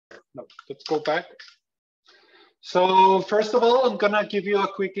no, let's go back. So first of all, I'm gonna give you a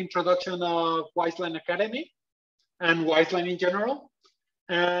quick introduction of Wiseline Academy and Wiseline in general.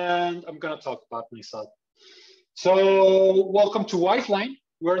 And I'm gonna talk about myself. So welcome to Wiseline.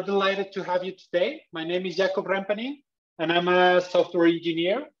 We're delighted to have you today. My name is Jacob Rempanin, and I'm a software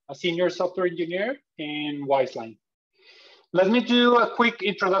engineer, a senior software engineer in Wiseline. Let me do a quick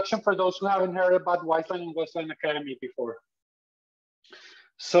introduction for those who haven't heard about Wiseline and Wiseline Academy before.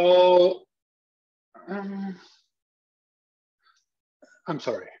 So, I'm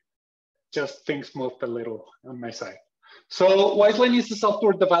sorry, just things moved a little on my side. So Wiseline is a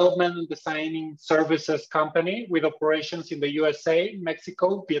software development and designing services company with operations in the USA,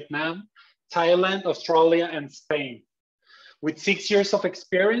 Mexico, Vietnam, Thailand, Australia, and Spain, with 6 years of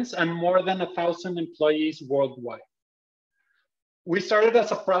experience and more than 1,000 employees worldwide. We started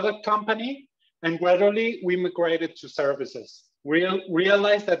as a product company, and gradually we migrated to services. We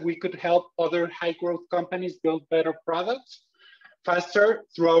realized that we could help other high growth companies build better products faster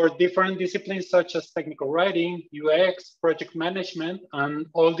through our different disciplines such as technical writing, UX, project management, and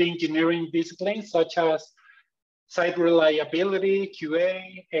all the engineering disciplines such as site reliability,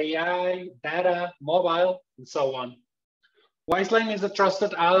 QA, AI, data, mobile, and so on. Wiseline is a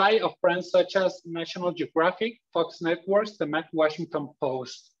trusted ally of brands such as National Geographic, Fox Networks, the Washington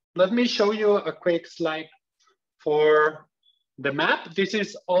Post. Let me show you a quick slide for the map. This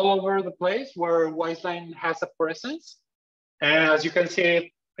is all over the place where Wiseline has a presence. And as you can see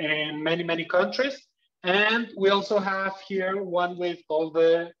it in many, many countries. And we also have here one with all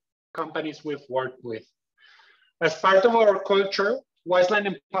the companies we've worked with. As part of our culture, Wiseline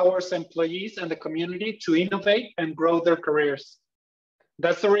empowers employees and the community to innovate and grow their careers.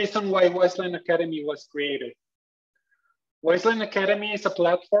 That's the reason why Wiseline Academy was created. Wiseline Academy is a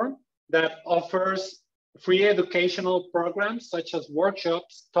platform that offers free educational programs such as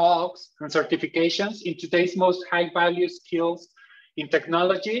workshops, talks, and certifications in today's most high-value skills in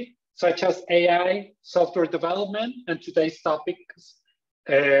technology, such as AI, software development, and today's topics,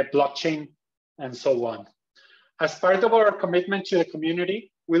 blockchain, and so on. As part of our commitment to the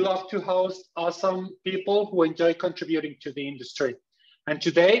community, we love to host awesome people who enjoy contributing to the industry. And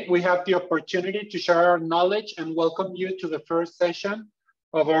today, we have the opportunity to share our knowledge and welcome you to the first session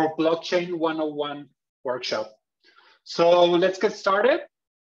of our Blockchain 101 workshop. So let's get started.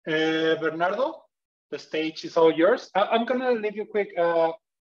 Bernardo, the stage is all yours. I'm gonna leave you quick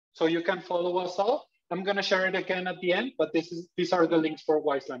so you can follow us all. I'm gonna share it again at the end, but these are the links for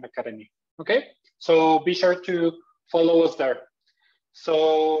Wiseline Academy, okay? So be sure to follow us there.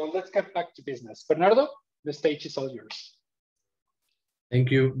 So let's get back to business. Bernardo, the stage is all yours. Thank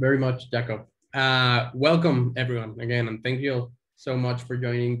you very much, Jacob. Welcome everyone again, and thank you so much for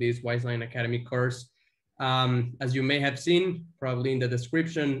joining this Wiseline Academy course. As you may have seen, probably in the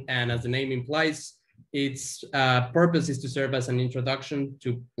description, and as the name implies, its purpose is to serve as an introduction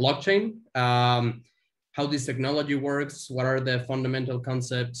to blockchain, how this technology works, what are the fundamental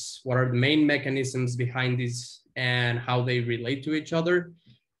concepts, what are the main mechanisms behind this, and how they relate to each other.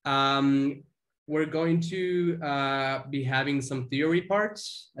 We're going to be having some theory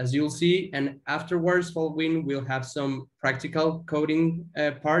parts, as you'll see, and afterwards, following, we'll have some practical coding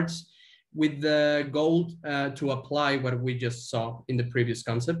parts, with the goal to apply what we just saw in the previous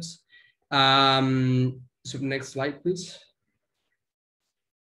concepts. So next slide, please.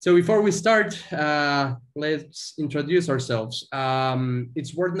 So before we start, let's introduce ourselves.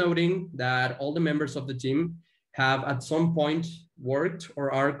 It's worth noting that all the members of the team have at some point worked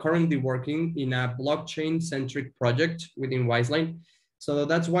or are currently working in a blockchain-centric project within Wiseline. So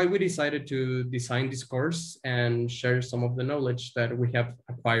that's why we decided to design this course and share some of the knowledge that we have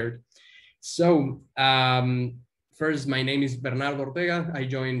acquired. So first, my name is Bernardo Ortega. I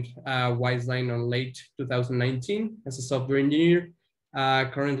joined Wiseline on late 2019 as a software engineer.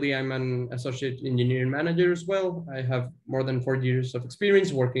 Currently, I'm an associate engineering manager as well. I have more than 4 years of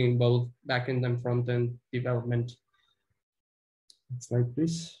experience working in both backend and front-end development. Next slide,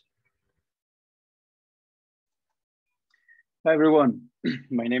 please. Hi, everyone.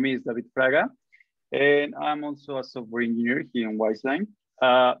 My name is David Fraga, and I'm also a software engineer here in Wiseline.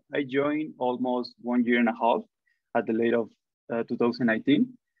 I joined almost 1.5 years at the late of 2019.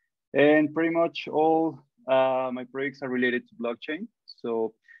 And pretty much all my projects are related to blockchain.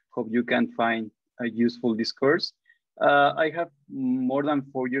 So hope you can find a useful discourse. I have more than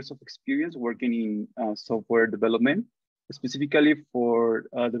 4 years of experience working in software development, specifically for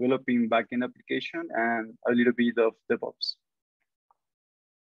developing backend application and a little bit of DevOps.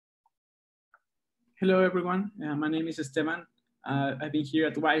 Hello, everyone. My name is Esteban. I've been here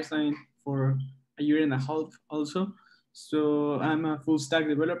at Wiseline for 1.5 years also. So I'm a full stack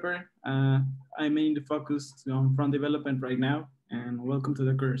developer. I'm mainly focused on front development right now, and welcome to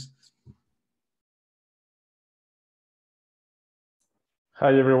the course.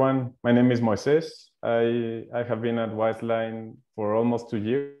 Hi everyone, my name is Moises. I have been at Wiseline for almost 2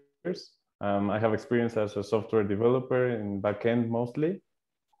 years. I have experience as a software developer in backend mostly,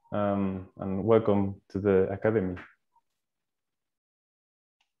 and welcome to the academy.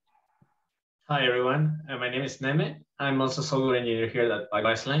 Hi everyone, my name is Neme. I'm also a software engineer here at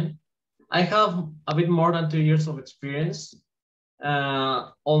Wiseline. I have a bit more than 2 years of experience,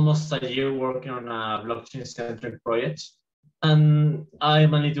 almost a year working on a blockchain-centric project. And I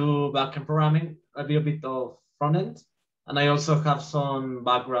mainly do backend programming, a little bit of frontend, and I also have some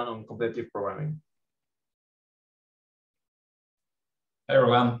background on competitive programming. Hi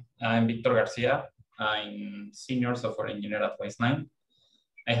everyone, I'm Victor Garcia. I'm senior software engineer at Wiseline.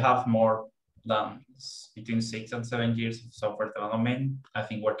 I have more than between 6 and 7 years of software development. I've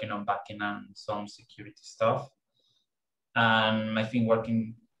been working on backend and some security stuff. And I've been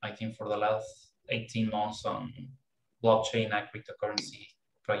working, for the last 18 months on blockchain and cryptocurrency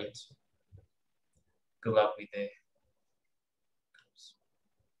projects. Good luck with the course.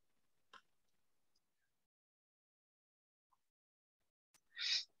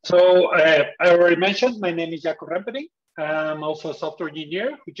 So I already mentioned, my name is Jacob Rempening. I'm also a software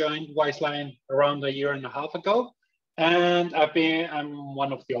engineer who joined Wiseline around 1.5 years ago. And I'm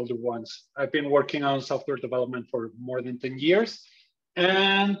one of the older ones. I've been working on software development for more than 10 years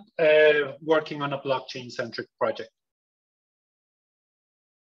and working on a blockchain-centric project.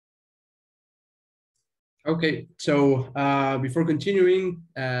 Okay, so before continuing,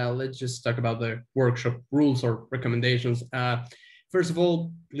 let's just talk about the workshop rules or recommendations. First of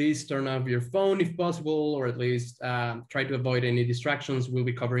all, please turn off your phone if possible, or at least try to avoid any distractions. We'll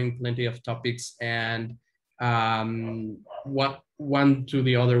be covering plenty of topics, and what one to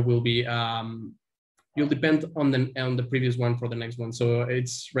the other will be, you'll depend on the previous one for the next one. So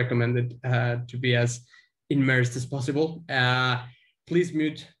it's recommended to be as immersed as possible. Please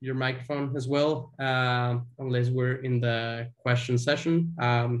mute your microphone as well, unless we're in the question session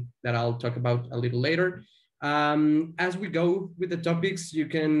that I'll talk about a little later. As we go with the topics, you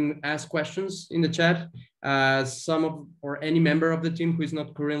can ask questions in the chat. Any member of the team who is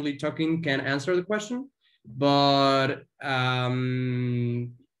not currently talking can answer the question. But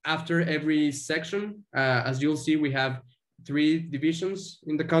after every section, as you'll see, we have 3 divisions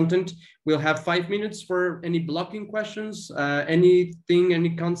in the content. We'll have 5 minutes for any blocking questions, any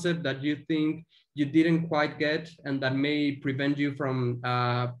concept that you think you didn't quite get and that may prevent you from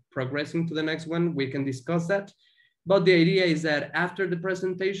progressing to the next one. We can discuss that. But the idea is that after the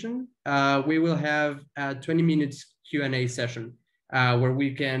presentation, we will have a 20 minutes Q&A session where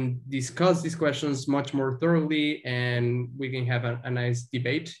we can discuss these questions much more thoroughly, and we can have a nice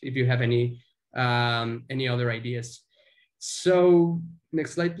debate if you have any other ideas. So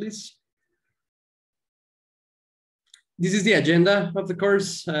next slide, please. This is the agenda of the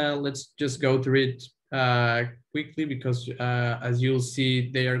course. Let's just go through it quickly because as you'll see,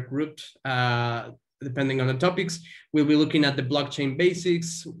 they are grouped depending on the topics. We'll be looking at the blockchain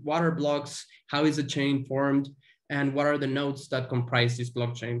basics, what are blocks, how is a chain formed, and what are the nodes that comprise this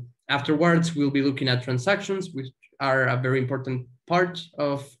blockchain. Afterwards, we'll be looking at transactions, which are a very important part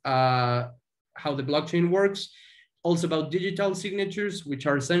of how the blockchain works. Also about digital signatures, which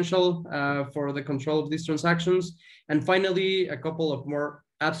are essential for the control of these transactions. And finally, a couple of more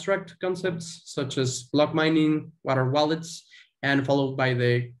abstract concepts, such as block mining, what are wallets, and followed by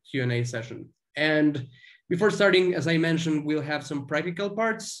the Q&A session. And before starting, as I mentioned, we'll have some practical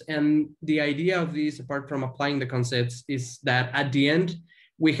parts. And the idea of these, apart from applying the concepts, is that at the end,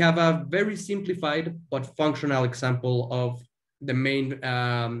 we have a very simplified but functional example of the main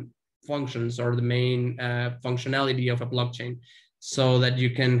functions or the main functionality of a blockchain so that you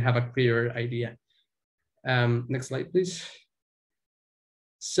can have a clearer idea. Next slide, please.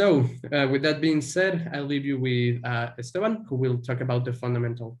 So with that being said, I'll leave you with Esteban, who will talk about the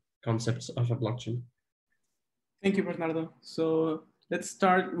fundamental concepts of a blockchain. Thank you, Bernardo. So let's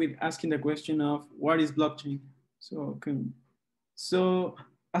start with asking the question of what is blockchain? So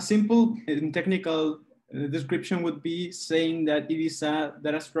a simple and technical description would be saying that it is a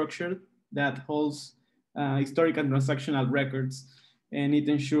data structure that holds historical transactional records, and it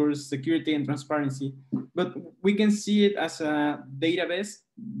ensures security and transparency. But we can see it as a database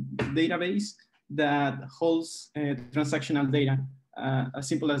that holds transactional data, as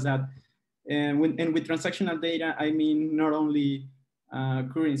simple as that. And with transactional data, I mean not only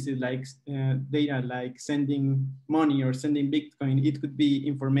currency like data like sending money or sending Bitcoin. It could be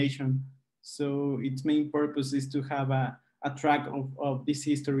information So its main purpose is to have a track of this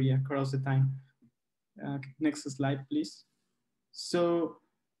history across the time. Next slide, please. So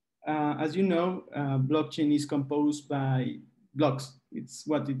as you know, blockchain is composed by blocks. It's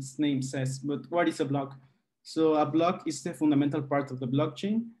what its name says, but what is a block? So a block is the fundamental part of the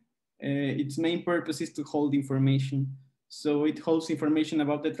blockchain. Its main purpose is to hold information. So it holds information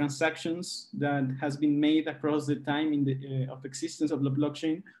about the transactions that has been made across the time in the of existence of the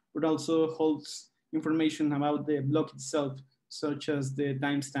blockchain, but also holds information about the block itself, such as the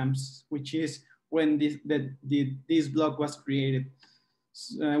timestamps, which is when this block was created.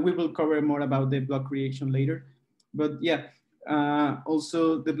 We will cover more about the block creation later, but yeah,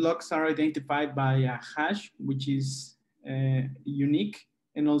 also the blocks are identified by a hash, which is unique,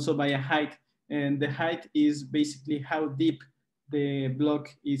 and also by a height. And the height is basically how deep the block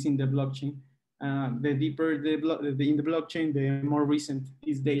is in the blockchain. The deeper the block in the blockchain, the more recent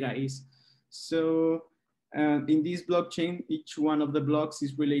this data is. So in this blockchain, each one of the blocks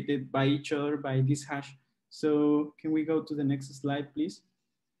is related by each other by this hash. So can we go to the next slide, please?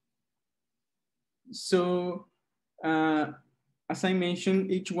 So as I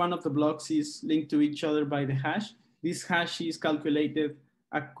mentioned, each one of the blocks is linked to each other by the hash. This hash is calculated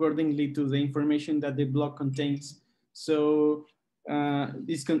accordingly to the information that the block contains. So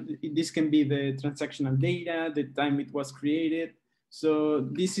this can be the transactional data, the time it was created. So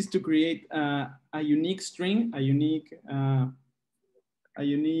this is to create a unique string, a unique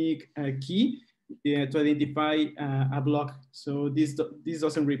key to identify a block. So this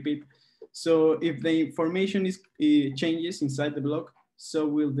doesn't repeat. So if the information changes inside the block, so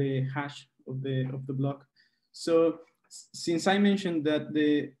will the hash of the block. So since I mentioned that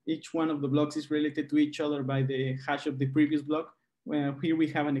each one of the blocks is related to each other by the hash of the previous block, well, here we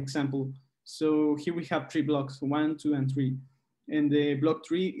have an example. So here we have 3 blocks, 1, 2, and 3. And the block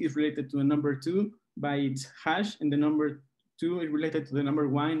 3 is related to the number 2 by its hash, and the number 2 is related to the number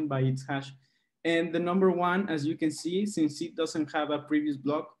 1 by its hash. And the number 1, as you can see, since it doesn't have a previous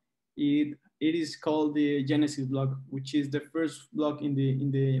block, it is called the genesis block, which is the first block in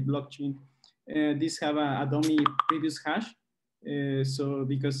the blockchain. This have a dummy previous hash, so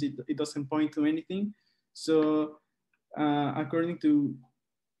because it doesn't point to anything. So according to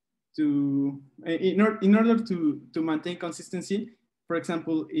in order to maintain consistency, for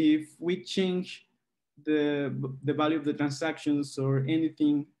example, if we change the value of the transactions or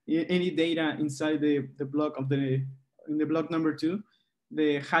anything, any data inside the block of in the block number 2,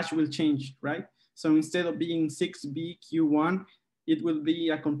 the hash will change, right? So instead of being 6BQ1, it will be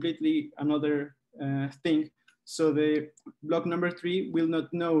a completely another thing. So the block number 3 will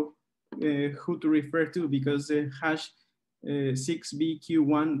not know who to refer to because the hash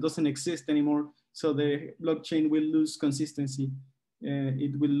 6BQ1 doesn't exist anymore. So the blockchain will lose consistency.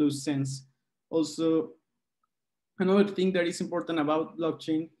 It will lose sense. Also, another thing that is important about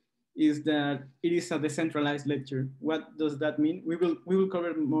blockchain is that it is a decentralized ledger. What does that mean? We will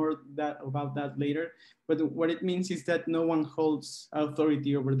cover more about that later. But what it means is that no one holds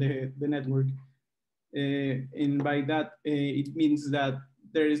authority over the network. And by that, it means that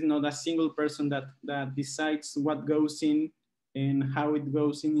there is not a single person that decides what goes in and how it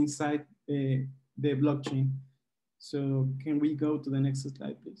goes inside the blockchain. So can we go to the next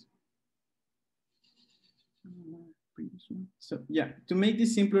slide, please? So yeah, to make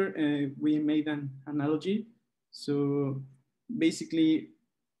this simpler, we made an analogy. So basically,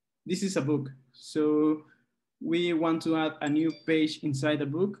 this is a book. So we want to add a new page inside the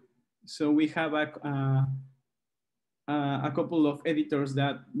book. So we have a couple of editors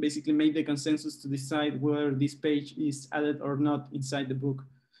that basically make the consensus to decide whether this page is added or not inside the book.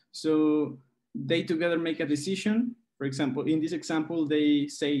 So they together make a decision. For example, in this example, they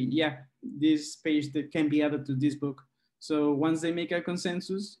say, yeah, this page that can be added to this book. So once they make a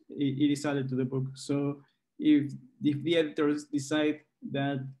consensus, it is added to the book. So if the editors decide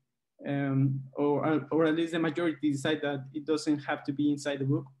that, or at least the majority decide that it doesn't have to be inside the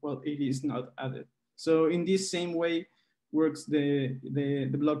book, well, it is not added. So in this same way works the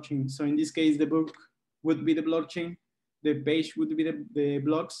blockchain. So in this case, the book would be the blockchain, the page would be the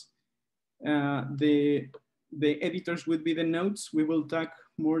blocks, the editors would be the nodes. We will talk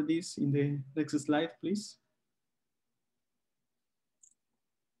more this in the next slide, please.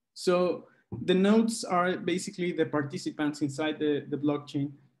 So the nodes are basically the participants inside the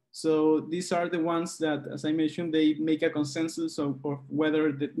blockchain. So these are the ones that, as I mentioned, they make a consensus of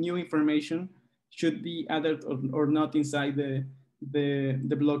whether the new information should be added or not inside the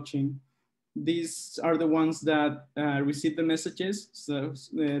blockchain. These are the ones that receive the messages. So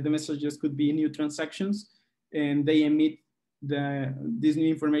the messages could be new transactions, and they emit this new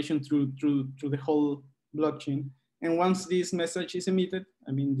information through the whole blockchain. And once this message is emitted,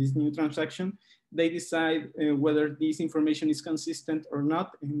 I mean, this new transaction, they decide whether this information is consistent or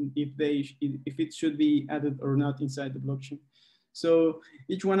not, and if it should be added or not inside the blockchain. So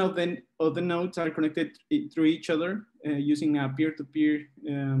each one of the nodes are connected through each other using a peer-to-peer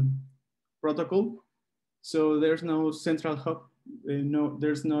protocol. So there's no central hub.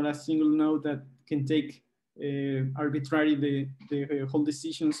 There's not a single node that can take arbitrarily the whole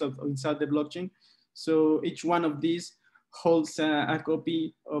decisions of inside the blockchain. So each one of these holds a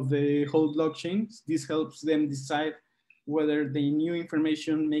copy of the whole blockchain. This helps them decide whether the new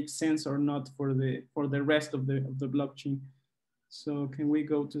information makes sense or not for the rest of the blockchain. So can we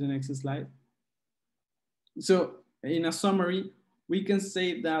go to the next slide? So in a summary, we can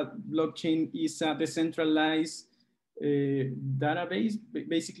say that blockchain is a decentralized database.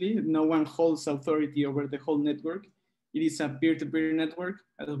 Basically, no one holds authority over the whole network. It is a peer-to-peer network,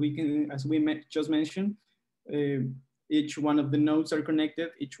 as we just mentioned. Each one of the nodes are connected.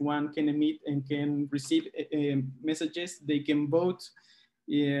 Each one can emit and can receive messages. They can vote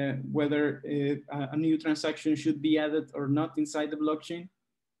whether a new transaction should be added or not inside the blockchain.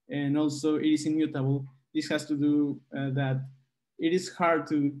 And also it is immutable. This has to do that it is hard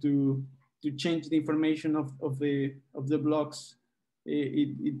to change the information of the blocks.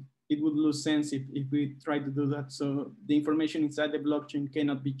 It would lose sense if we try to do that. So the information inside the blockchain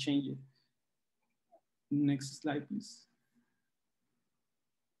cannot be changed. Next slide, please.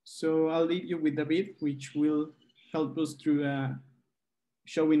 So I'll leave you with David, which will help us through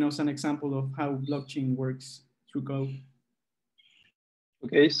showing us an example of how blockchain works through code.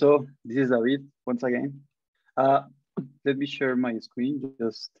 Okay, so this is David once again. Let me share my screen,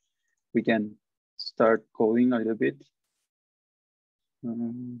 just we can start coding a little bit.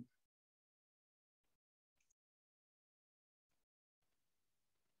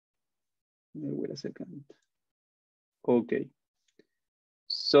 Wait a second. Okay,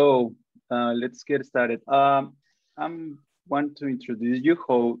 so let's get started. I want to introduce you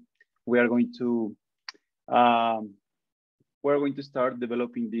how we are going to start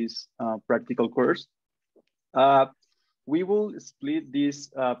developing this practical course. We will split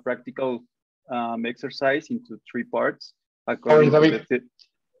this practical exercise into 3 parts. Sorry, David.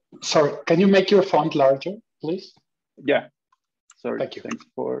 Sorry, can you make your font larger, please? Yeah, sorry. Thank you. Thanks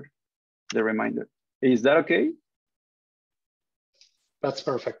for the reminder. Is that okay? That's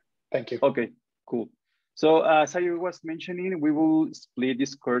perfect. Thank you. Okay, cool. So as I was mentioning, we will split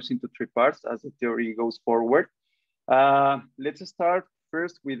this course into 3 parts as the theory goes forward. Let's start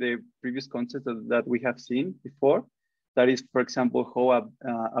first with the previous concept that we have seen before. That is, for example, how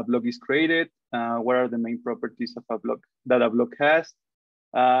a block is created, what are the main properties of a block that a block has,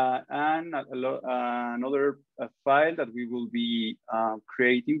 and another file that we will be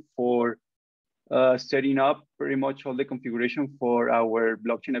creating for setting up pretty much all the configuration for our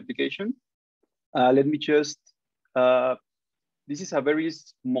blockchain application. Let me just, this is a very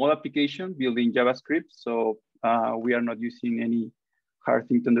small application built in JavaScript, so we are not using any hard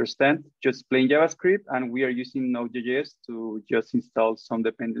thing to understand, just plain JavaScript, and we are using Node.js to just install some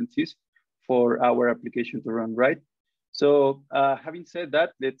dependencies for our application to run, right? So having said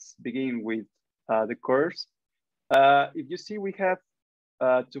that, let's begin with the course. If you see, we have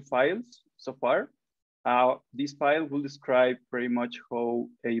 2 files so far. This file will describe pretty much how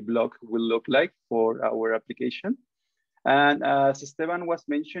a block will look like for our application. And as Esteban was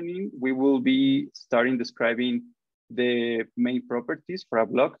mentioning, we will be starting describing the main properties for a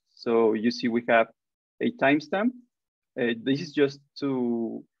block. So you see we have a timestamp. This is just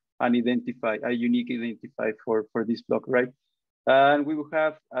to a unique identifier for this block, right? And we will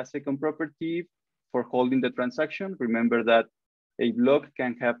have a second property for holding the transaction. Remember that a block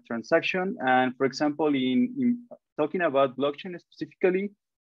can have transaction. And for example, in talking about blockchain specifically,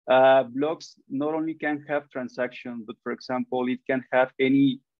 blocks not only can have transaction, but for example, it can have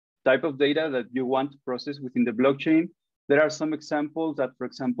any type of data that you want to process within the blockchain. There are some examples that, for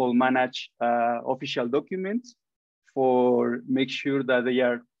example, manage official documents for make sure that they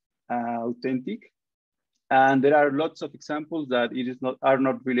are authentic. And there are lots of examples that are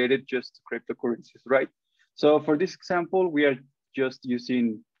not related just to cryptocurrencies, right? So for this example, we are just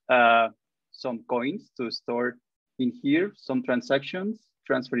using some coins to store in here, some transactions,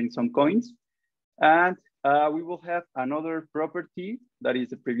 transferring some coins. And we will have another property that is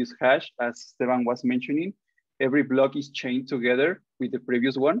the previous hash, as Esteban was mentioning. Every block is chained together with the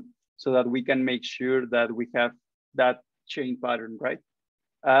previous one so that we can make sure that we have that chain pattern, right?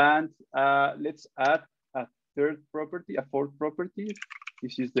 And let's add a fourth property.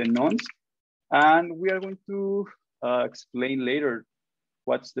 This is the nonce. And we are going to explain later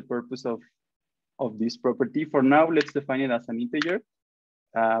what's the purpose of this property. For now, let's define it as an integer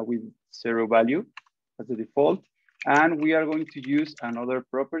with 0 value as the default. And we are going to use another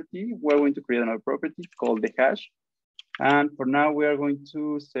property. We're going to create another property called the hash. And for now, we are going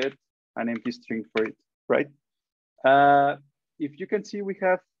to set an empty string for it, right? If you can see, we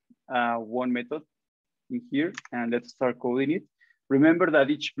have one method in here, and let's start coding it. Remember that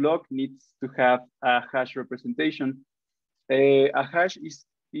each block needs to have a hash representation. A hash is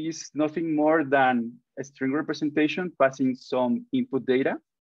nothing more than a string representation passing some input data.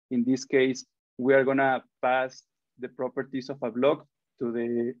 In this case, we are gonna pass the properties of a block to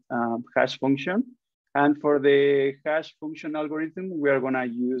the hash function. And for the hash function algorithm, we are gonna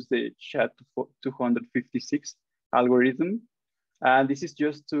use the SHA-256 algorithm. And this is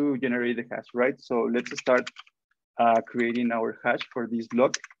just to generate the hash, right? So let's start creating our hash for this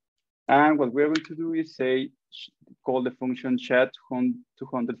block. And what we're going to do is call the function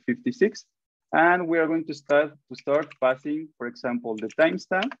SHA-256. And we are going to start passing, for example, the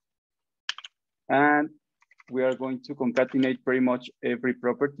timestamp. And we are going to concatenate pretty much every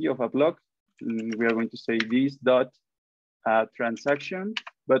property of a block. And we are going to say this dot transaction.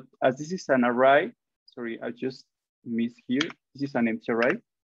 But as this is an array, sorry, I just missed here. This is an empty array.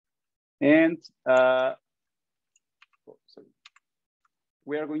 And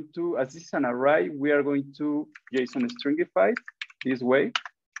we are going to, as this is an array, we are going to JSON stringify this way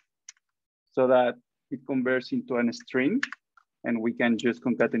so that it converts into a string and we can just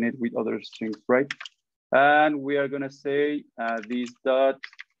concatenate with other strings, right? And we are gonna say this dot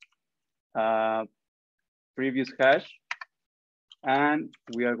previous hash, and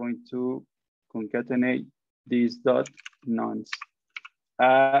we are going to concatenate this dot nonce.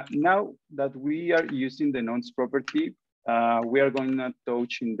 Now that we are using the nonce property, we are going to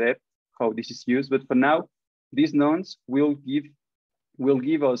touch in depth how this is used. But for now, this nonce will give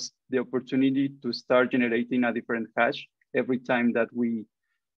us the opportunity to start generating a different hash every time that we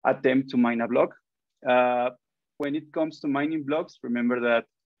attempt to mine a block. When it comes to mining blocks, remember that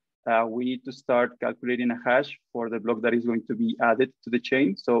we need to start calculating a hash for the block that is going to be added to the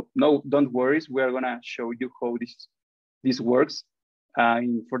chain. So no, don't worry, we are gonna show you how this works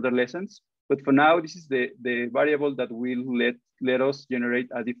in further lessons. But for now, this is the variable that will let us generate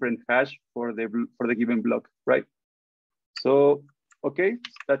a different hash for the given block, right? So, okay,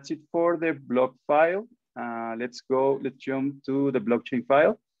 that's it for the block file. Let's jump to the blockchain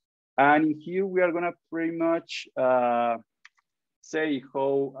file. And in here, we are gonna pretty much say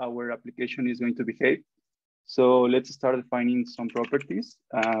how our application is going to behave. So let's start defining some properties.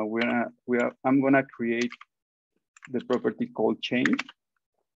 I'm gonna create the property called chain.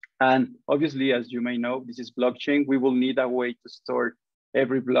 And obviously, as you may know, this is blockchain. We will need a way to store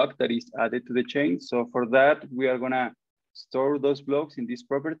every block that is added to the chain. So for that, we are gonna store those blocks in this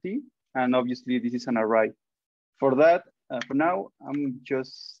property. And obviously, this is an array. For that, for now, I'm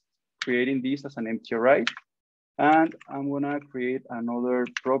just creating this as an empty array. And I'm gonna create another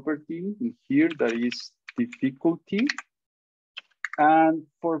property in here that is difficulty. And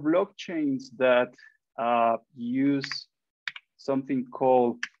for blockchains that use something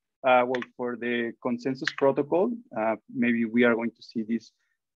called, well, for the consensus protocol, maybe we are going to see this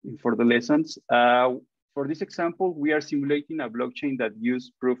for the lessons. For this example, we are simulating a blockchain that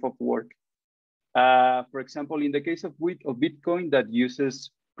uses proof of work. For example, in the case of Bitcoin that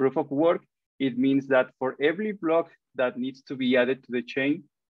uses proof of work, it means that for every block that needs to be added to the chain,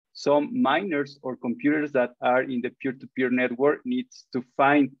 some miners or computers that are in the peer-to-peer network needs to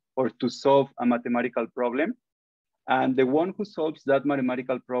find or to solve a mathematical problem. And the one who solves that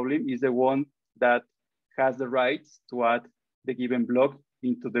mathematical problem is the one that has the rights to add the given block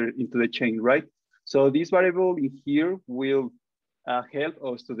into the chain, right? So this variable in here will help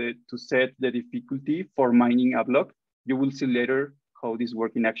us to set the difficulty for mining a block. You will see later how this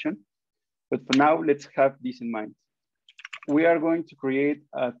works in action. But for now, let's have this in mind. We are going to create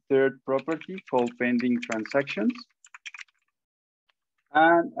a third property called pending transactions.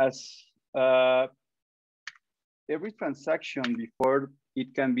 And as every transaction before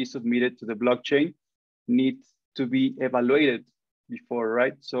it can be submitted to the blockchain needs to be evaluated before,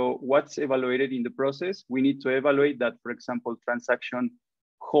 right? So what's evaluated in the process? We need to evaluate that, for example, transaction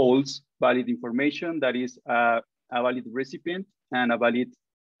holds valid information, that is a valid recipient and a valid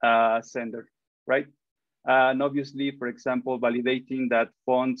sender, right? And obviously, for example, validating that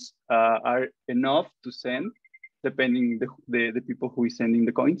funds are enough to send, depending the people who is sending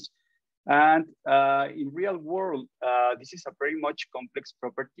the coins. And in real world, this is a very much complex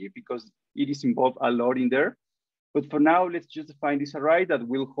property because it is involved a lot in there. But for now, let's just define this array that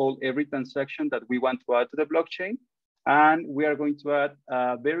will hold every transaction that we want to add to the blockchain. And we are going to add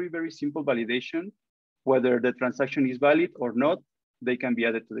a very, very simple validation. Whether the transaction is valid or not, they can be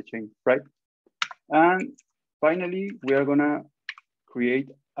added to the chain, right? And finally, we are gonna create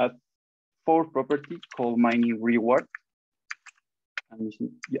a fourth property called mining reward.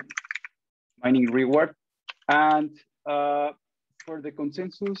 Mining reward. And for the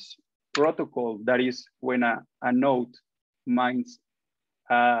consensus protocol, that is when a node mines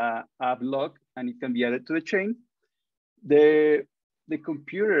a block and it can be added to the chain, the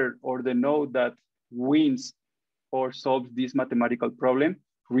computer or the node that wins or solves this mathematical problem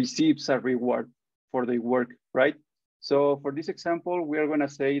receives a reward for the work, right? So for this example, we are gonna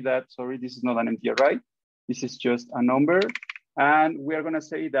say that, sorry, this is not an MTRI, this is just a number. And we are gonna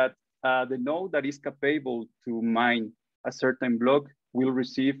say that the node that is capable to mine a certain block will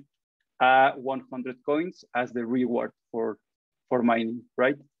receive 100 coins as the reward for mining,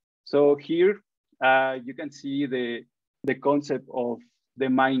 right? So here you can see the concept of the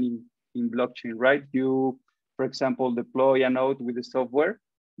mining in blockchain, right? You, for example, deploy a node with the software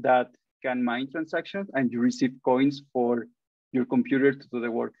that can mine transactions and you receive coins for your computer to do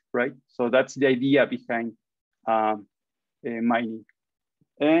the work, right? So that's the idea behind mining.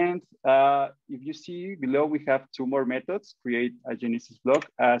 And if you see below, we have two more methods, create a Genesis block.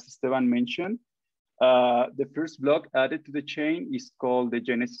 As Esteban mentioned, the first block added to the chain is called the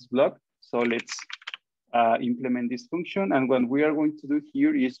Genesis block. So let's implement this function. And what we are going to do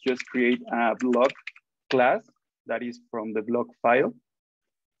here is just create a block class that is from the block file.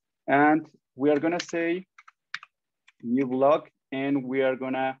 And we are gonna say new block, and we are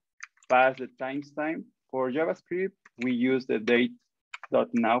gonna pass the timestamp. For JavaScript, we use the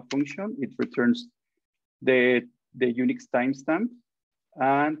date.now function. It returns the Unix timestamp.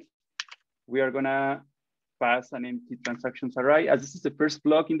 And we are gonna pass an empty transactions array. As this is the first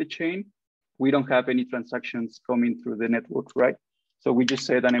block in the chain, we don't have any transactions coming through the network, right? So we just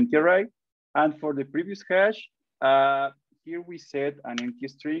set an empty array. And for the previous hash, here we set an empty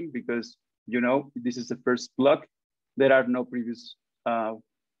string because, you know, this is the first block. There are no previous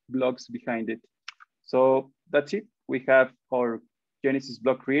blocks behind it. So that's it. We have our Genesis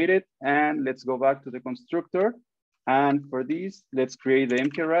block created, and let's go back to the constructor. And for this, let's create the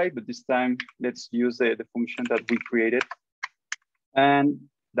empty array, but this time let's use the function that we created. And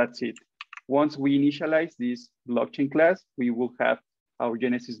that's it. Once we initialize this blockchain class, we will have our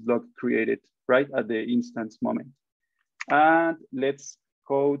Genesis block created right at the instance moment. And let's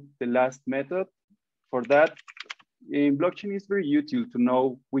code the last method. For that, in blockchain, it's very useful to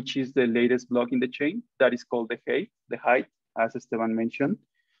know which is the latest block in the chain. That is called the height, as Esteban mentioned.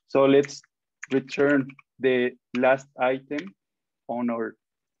 So let's return the last item on our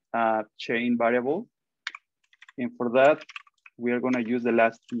chain variable. And for that, we are gonna use the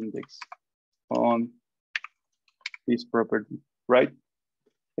last index on this property, right?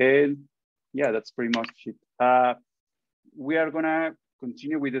 And yeah, that's pretty much it. We are gonna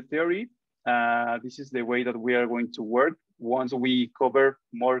continue with the theory. This is the way that we are going to work. Once we cover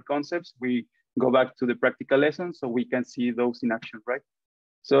more concepts, we go back to the practical lessons so we can see those in action, right?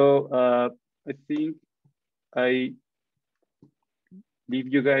 So I think I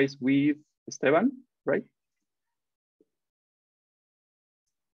leave you guys with Esteban, right?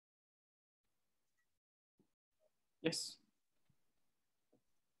 Yes.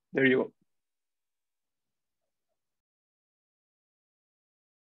 There you go.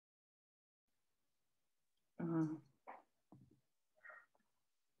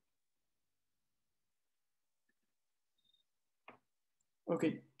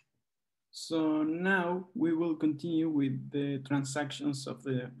 Okay, so now we will continue with the transactions of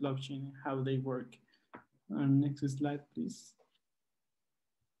the blockchain, how they work. Next slide, please.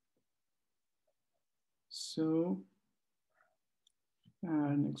 So,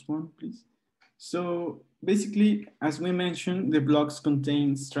 next one, please. So basically, as we mentioned, the blocks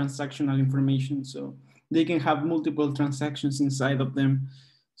contains transactional information, so they can have multiple transactions inside of them.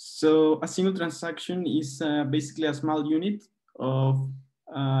 So a single transaction is basically a small unit of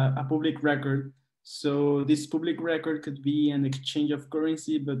a public record. So this public record could be an exchange of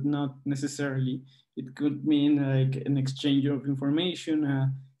currency, but not necessarily. It could mean like an exchange of information,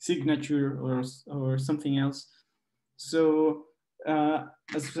 a signature, or something else. So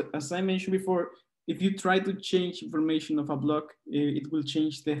as I mentioned before, if you try to change information of a block, it will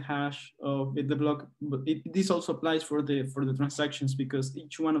change the hash of the block. But this also applies for the transactions, because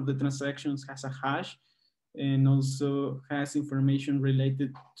each one of the transactions has a hash and also has information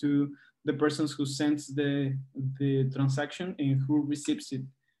related to the persons who sends the transaction and who receives it,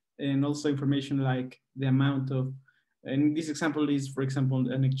 and also information like the amount of, and this example is, for example,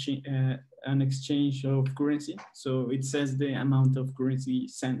 an exchange, an exchange of currency. So it says the amount of currency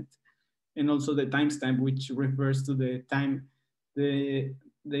sent, and also the timestamp, which refers to the time the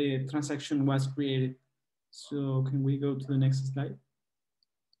transaction was created. So can we go to the next slide?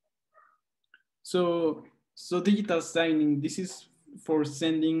 So digital signing, this is for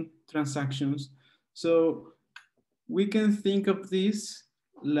sending transactions. So we can think of this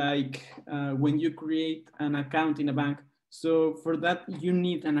like when you create an account in a bank. So for that, you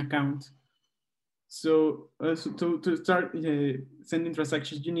need an account. So, to start sending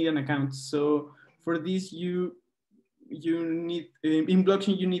transactions, you need an account. So for this, you need, in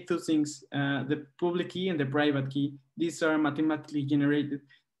blockchain, you need two things, the public key and the private key. These are mathematically generated.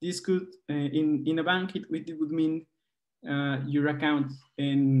 This could, in a bank, it would mean your account.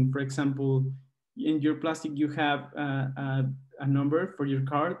 And for example, in your plastic, you have a number for your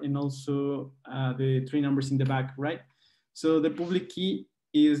card and also the 3 numbers in the back, right? So the public key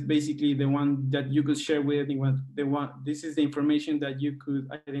is basically the one that you could share with anyone. This is the information that you could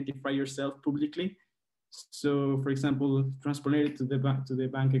identify yourself publicly. So for example, transpolated to the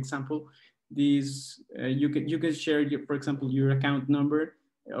bank example, these you can share for example, your account number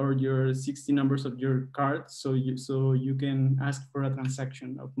or your 60 numbers of your card. So you can ask for a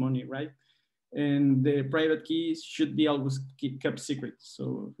transaction of money, right? And the private keys should be always kept secret.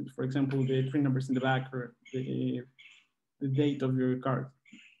 So for example, the 3 numbers in the back or the date of your card,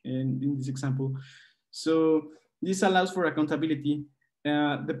 and in this example. So this allows for accountability.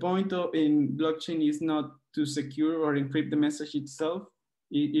 The point in blockchain is not to secure or encrypt the message itself.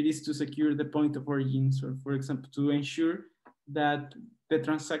 It is to secure the point of origin. So for example, to ensure that the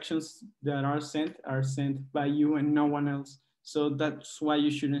transactions that are sent by you and no one else. So that's why you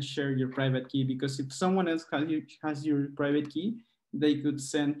shouldn't share your private key, because if someone else has your private key, they could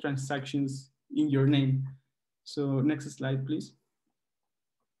send transactions in your name. So next slide, please.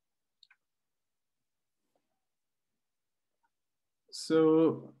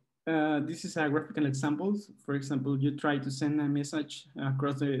 So this is a graphical example. For example, you try to send a message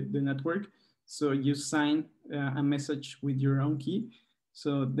across the network. So you sign a message with your own key.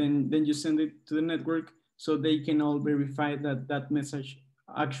 So then you send it to the network so they can all verify that that message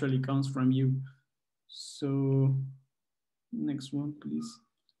actually comes from you. So next one, please.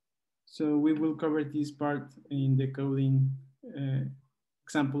 So we will cover this part in the coding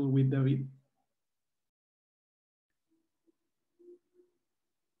example with David.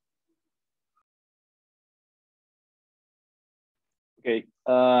 Okay,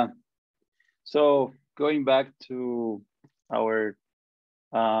 so going back to our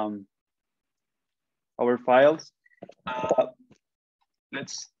files,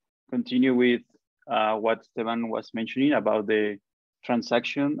 let's continue with what Esteban was mentioning about the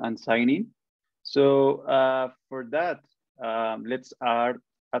transaction and signing. So for that, let's add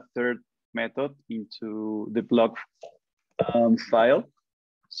a third method into the block file.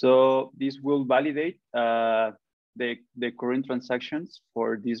 So this will validate the current transactions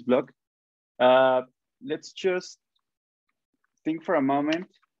for this block. Let's just think for a moment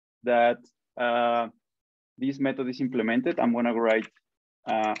that this method is implemented. I'm gonna write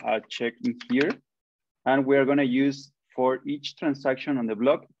a check in here, and we're gonna use for each transaction on the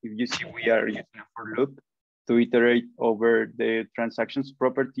block. If you see, we are using a for loop to iterate over the transactions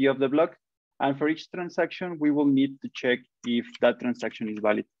property of the block. And for each transaction, we will need to check if that transaction is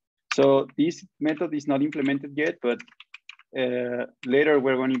valid. So this method is not implemented yet, but later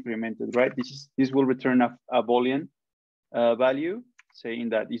we're going to implement it, right? This will return a Boolean value saying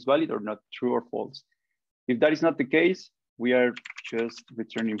that it's valid or not, true or false. If that is not the case, we are just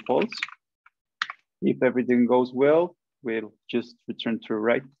returning false. If everything goes well, we'll just return true,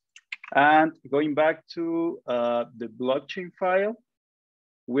 right? And going back to the blockchain file,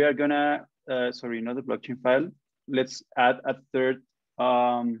 we are gonna, sorry, not the blockchain file. Let's add a third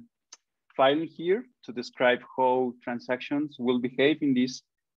file here to describe how transactions will behave in this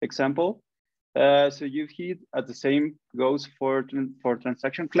example. So you hit at the same goes for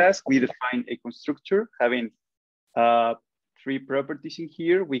transaction class. We define a constructor having 3 properties in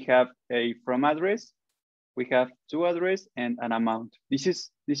here. We have a from address, we have to address, and an amount. This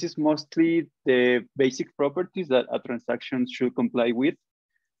is mostly the basic properties that a transaction should comply with.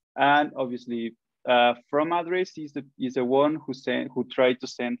 And obviously, from address is the one who tried to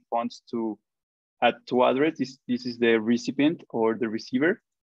send funds to address. This is the recipient or the receiver,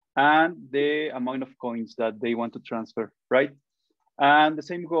 and the amount of coins that they want to transfer, right? And the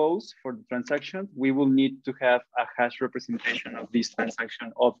same goes for the transaction. We will need to have a hash representation of this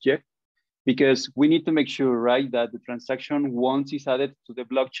transaction object, because we need to make sure, right, that the transaction, once it's added to the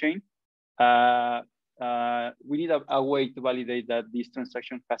blockchain, we need a way to validate that this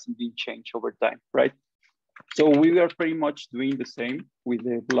transaction hasn't been changed over time, right? So we are pretty much doing the same with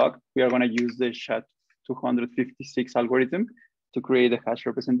the block. We are going to use the SHA-256 algorithm to create a hash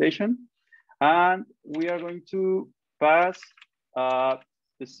representation. And we are going to pass the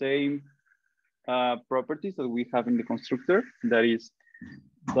same properties that we have in the constructor, that is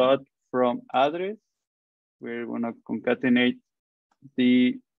dot from address. We're going to concatenate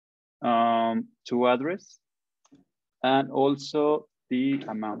the to address and also the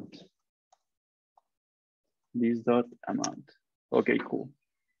amount. This dot amount. Okay, cool.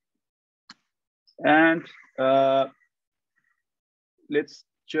 And let's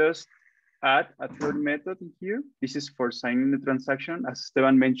just add a third method in here. This is for signing the transaction. As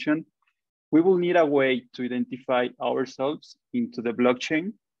Esteban mentioned, we will need a way to identify ourselves into the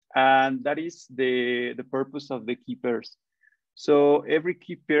blockchain. And that is the purpose of the key pairs. So every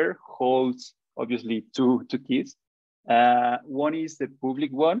key pair holds obviously two keys. One is the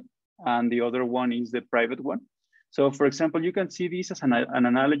public one and the other one is the private one. So for example, you can see this as an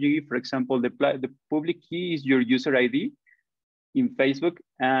analogy. For example, the public key is your user ID in Facebook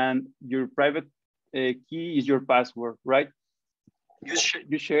and your private key is your password, right?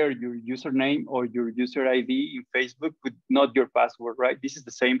 You share your username or your user ID in Facebook, but not your password, right? This is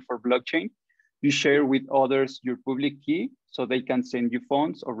the same for blockchain. You share with others your public key so they can send you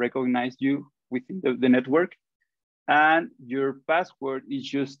funds or recognize you within the network. And your password is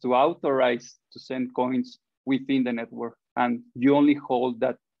just to authorize to send coins within the network. And you only hold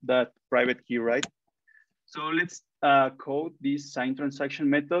that private key, right? So let's code this sign transaction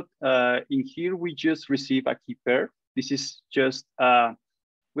method. In here, we just receive a key pair. This is just,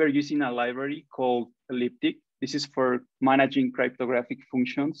 we're using a library called Elliptic. This is for managing cryptographic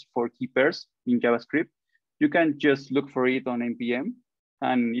functions for key pairs in JavaScript. You can just look for it on NPM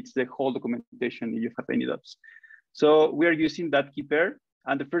and it's the whole documentation if you have any doubts. So we are using that key pair.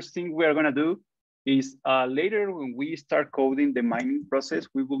 And the first thing we are gonna do is later when we start coding the mining process,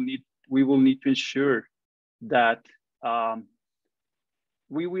 we will need to ensure that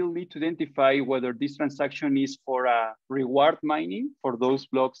we will need to identify whether this transaction is for a reward mining for those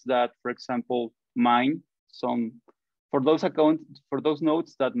blocks that, for example, mine some, for those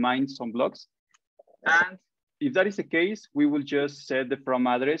nodes that mine some blocks. And if that is the case, we will just set the from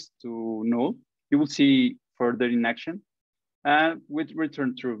address to null. You will see further in action. And with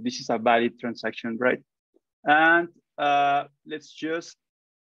return true, this is a valid transaction, right? And let's just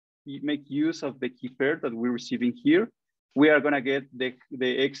make use of the key pair that we're receiving here. We are gonna get the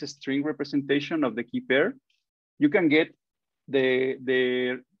X string representation of the key pair. You can get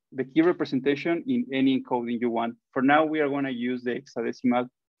the key representation in any encoding you want. For now, we are gonna use the hexadecimal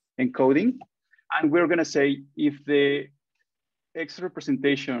encoding. And we're gonna say if the X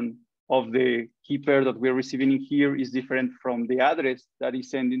representation of the key pair that we're receiving in here is different from the address that is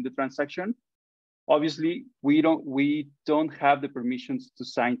sending the transaction, obviously we don't have the permissions to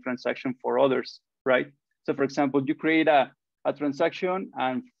sign transaction for others, right? So for example, you create a transaction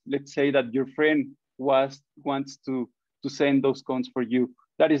and let's say that your friend wants to send those coins for you.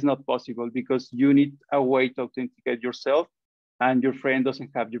 That is not possible because you need a way to authenticate yourself and your friend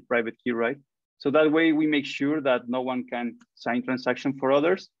doesn't have your private key, right? So that way we make sure that no one can sign transaction for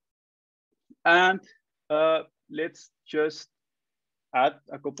others. And let's just add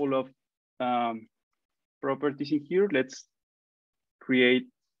a couple of properties in here. Let's create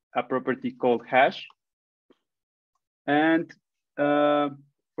a property called hash. And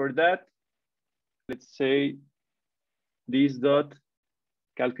for that, let's say this dot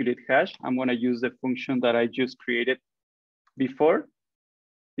calculate hash. I'm gonna use the function that I just created before,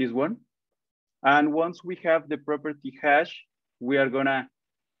 this one. And once we have the property hash, we are gonna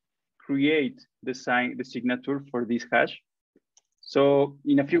create the signature for this hash. So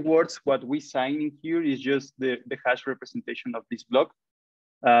in a few words, what we sign in here is just the hash representation of this block.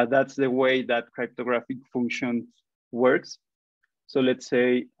 That's the way that cryptographic functions works. So let's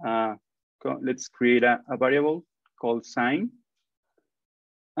say, let's create a variable called sign.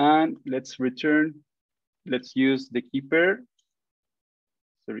 And let's use the key pair.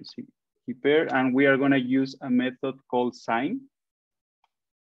 Sorry, key pair. And we are gonna use a method called sign.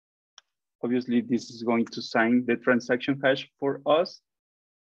 Obviously, this is going to sign the transaction hash for us.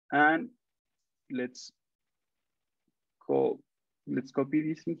 And let's copy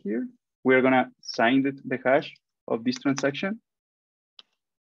this in here. We're gonna sign the hash of this transaction.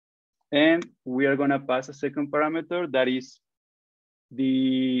 And we are gonna pass a second parameter that is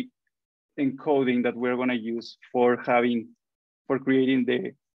the encoding that we're gonna use for creating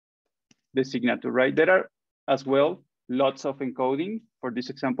the signature, right? There are as well lots of encoding. For this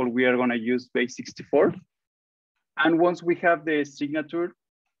example, we are gonna use base 64. And once we have the signature,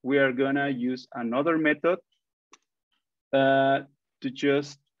 we are gonna use another method to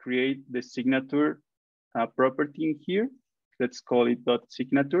just create the signature property in here. Let's call it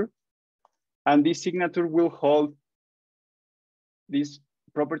 .signature. And this signature will hold, this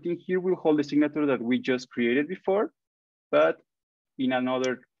property in here will hold the signature that we just created before, but in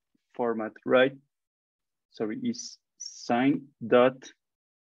another format, right? Sorry, is sign dot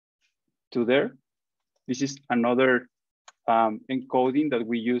to there. This is another encoding that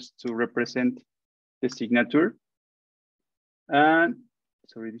we use to represent the signature. And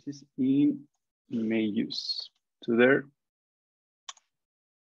sorry, this is in may use to there.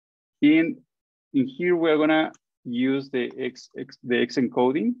 In here, we're gonna use the X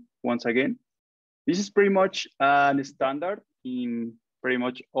encoding once again. This is pretty much a standard in pretty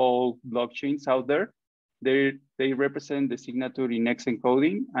much all blockchains out there. They represent the signature in X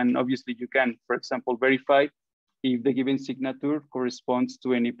encoding, and obviously you can, for example, verify if the given signature corresponds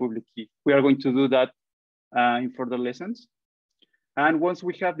to any public key. We are going to do that in further lessons. And once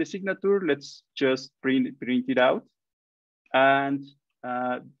we have the signature, let's just print it out. And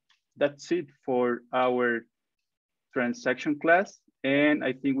that's it for our transaction class. And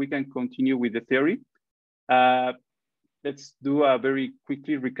I think we can continue with the theory. Let's do a very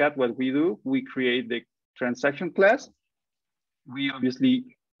quickly recap what we do. We create the transaction class. We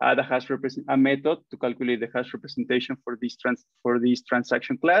obviously add a method to calculate the hash representation for this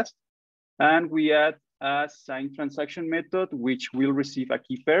transaction class. And we add a signed transaction method, which will receive a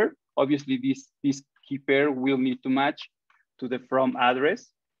key pair. Obviously, this key pair will need to match to the from address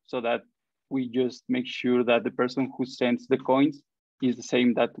so that we just make sure that the person who sends the coins is the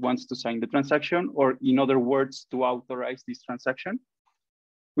same that wants to sign the transaction, or in other words, to authorize this transaction.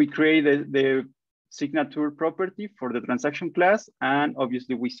 We create the signature property for the transaction class, and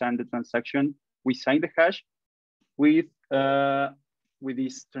obviously we sign the transaction, we sign the hash with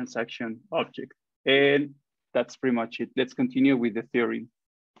this transaction object. And that's pretty much it. Let's continue with the theory.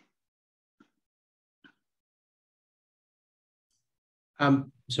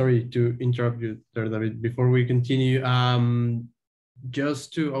 Sorry to interrupt you there, David. Before we continue,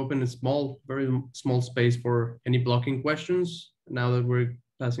 just to open a very small space for any blocking questions, now that we're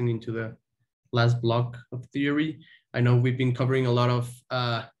passing into the last block of theory. I know we've been covering a lot of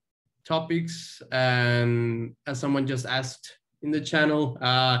topics, and as someone just asked in the channel,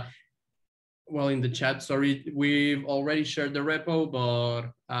 in the chat, sorry, we've already shared the repo,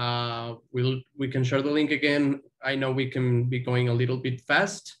 but we can share the link again. I know we can be going a little bit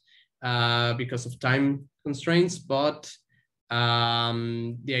fast because of time constraints, but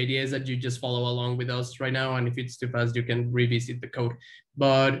the idea is that you just follow along with us right now, and if it's too fast, you can revisit the code.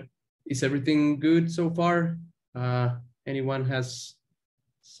 But is everything good so far? Anyone has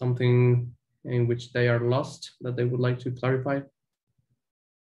something in which they are lost that they would like to clarify?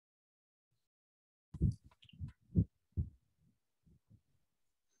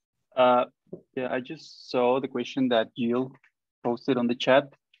 Yeah, I just saw the question that Jill posted on the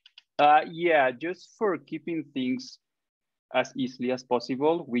chat. Yeah, just for keeping things as easily as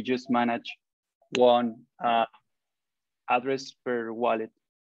possible, we just manage one address per wallet.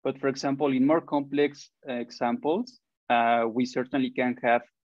 But for example, in more complex examples, we certainly can have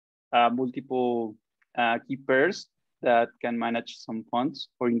multiple key pairs that can manage some funds,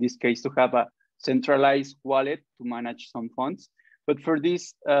 or in this case, to have a centralized wallet to manage some funds. But for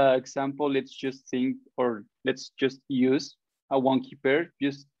this example, let's just use a one key pair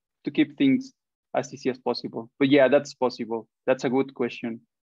just to keep things as easy as possible. But yeah, that's possible. That's a good question,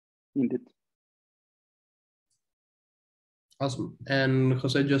 indeed. Awesome. And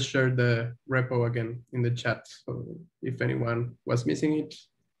Jose just shared the repo again in the chat. So if anyone was missing it,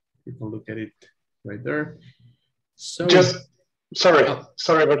 you can look at it right there. So sorry,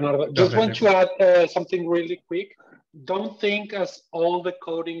 Bernardo. Just want to add something really quick. Don't think as all the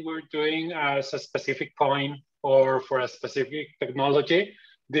coding we're doing as a specific coin or for a specific technology.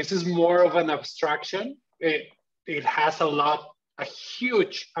 This is more of an abstraction. It has a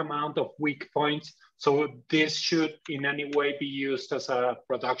huge amount of weak points. So this should in any way be used as a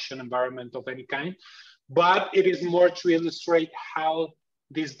production environment of any kind. But it is more to illustrate how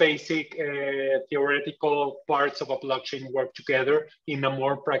these basic theoretical parts of a blockchain work together in a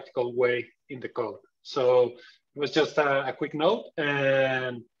more practical way in the code. So it was just a quick note.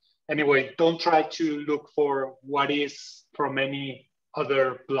 And anyway, don't try to look for what is from any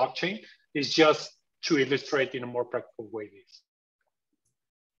other blockchain. It's just to illustrate in a more practical way this.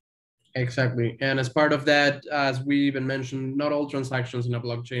 Exactly. And as part of that, as we even mentioned, not all transactions in a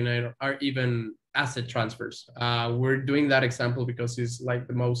blockchain are even asset transfers. We're doing that example because it's like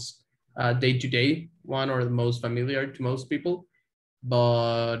the most day-to-day one, or the most familiar to most people.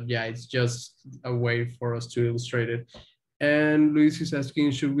 But yeah, it's just a way for us to illustrate it. And Luis is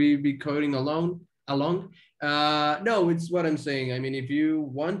asking, should we be coding along? No, it's what I'm saying. I mean, if you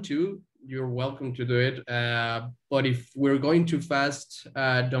want to, you're welcome to do it. But if we're going too fast,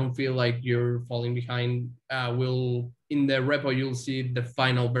 don't feel like you're falling behind. In the repo, you'll see the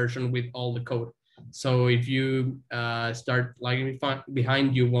final version with all the code. So if you start lagging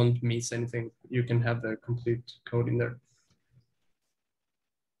behind, you won't miss anything. You can have the complete code in there.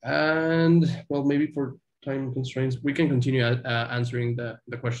 And well, maybe for time constraints, we can continue answering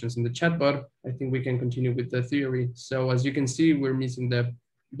the questions in the chat, but I think we can continue with the theory. So as you can see, we're missing the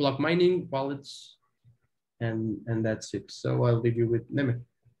block mining, wallets, and that's it. So I'll leave you with Neme.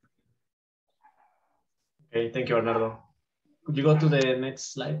 Okay, thank you, Bernardo. Could you go to the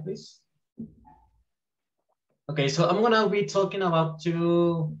next slide, please? Okay, so I'm gonna be talking about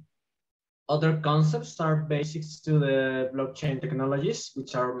two other concepts that are basics to the blockchain technologies,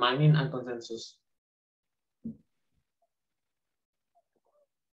 which are mining and consensus.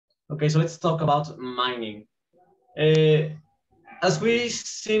 Okay, so let's talk about mining. As we've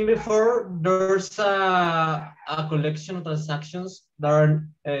seen before, there's a collection of transactions that are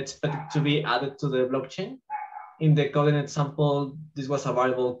expected to be added to the blockchain. In the coding example, this was a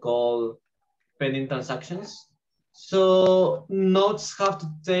variable called pending transactions. So nodes have to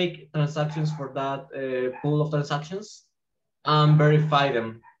take transactions for that pool of transactions and verify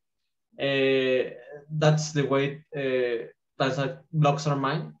them. That's the way blocks are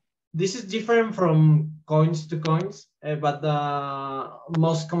mined. This is different from coins to coins, but the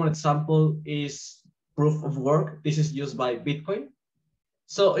most common example is proof of work. This is used by Bitcoin.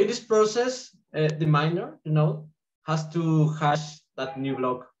 So in this process, the miner, the node, has to hash that new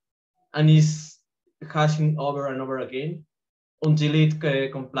block and is hashing over and over again until it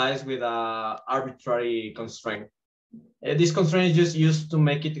complies with an arbitrary constraint. This constraint is just used to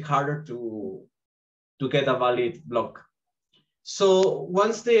make it harder to get a valid block. So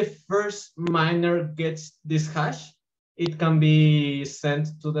once the first miner gets this hash, it can be sent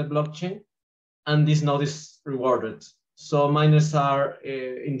to the blockchain, and this node is rewarded. So miners are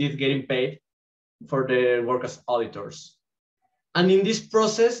indeed getting paid for their work as auditors. And in this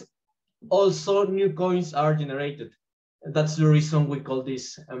process, also new coins are generated. That's the reason we call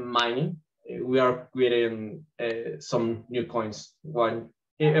this mining. We are creating some new coins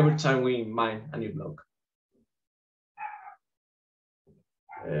every time we mine a new block.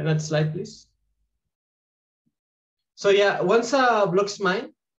 Next slide, please. So yeah, once a block is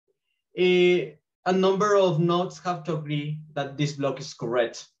mined, a number of nodes have to agree that this block is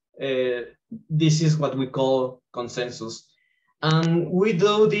correct. This is what we call consensus. And we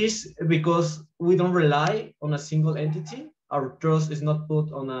do this because we don't rely on a single entity. Our trust is not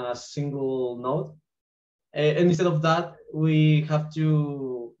put on a single node. And instead of that, we have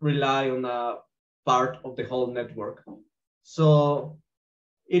to rely on a part of the whole network. So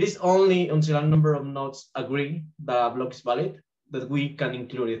it is only until a number of nodes agree that a block is valid that we can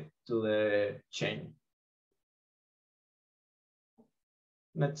include it to the chain.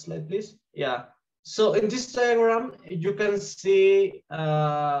 Next slide, please. Yeah. So in this diagram, you can see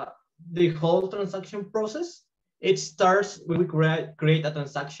the whole transaction process. It starts when we create a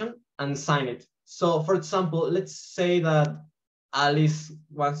transaction and sign it. So for example, let's say that Alice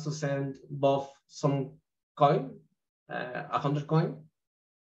wants to send Bob some coin, 100 coin.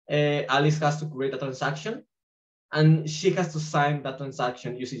 Alice has to create a transaction, and she has to sign that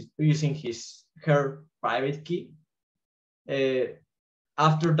transaction using her private key.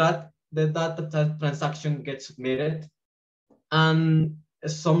 After that, that transaction gets submitted, and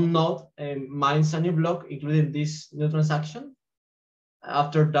some node mines a new block, including this new transaction.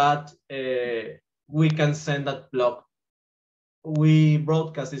 After that, we can send that block. We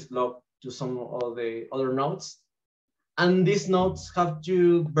broadcast this block to some of the other nodes, and these nodes have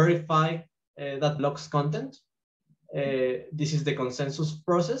to verify that block's content. This is the consensus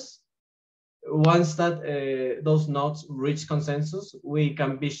process. Once that those nodes reach consensus, we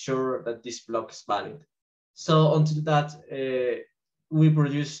can be sure that this block is valid. So until that, we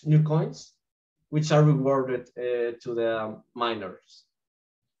produce new coins, which are rewarded to the miners.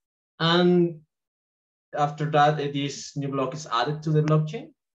 And after that, this new block is added to the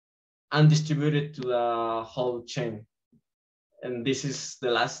blockchain and distributed to the whole chain. And this is the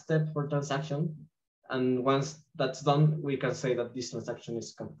last step for transaction. And once that's done, we can say that this transaction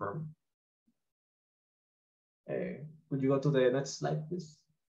is confirmed. Could you go to the next slide, please?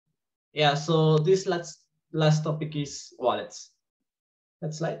 Yeah, so this last topic is wallets.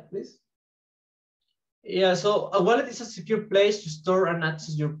 Next slide, please. Yeah, so a wallet is a secure place to store and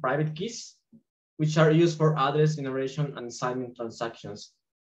access your private keys, which are used for address generation and signing transactions.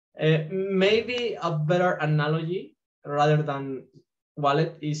 Maybe a better analogy rather than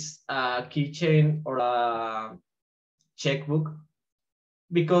wallet is a keychain or a checkbook,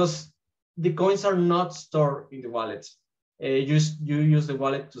 because the coins are not stored in the wallet. You use the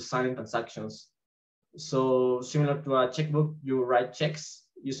wallet to sign transactions. So similar to a checkbook, you write checks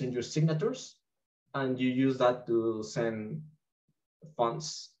using your signatures, and you use that to send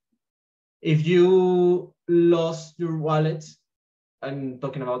funds. If you lost your wallet, I'm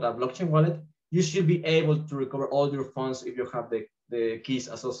talking about a blockchain wallet, you should be able to recover all your funds if you have the keys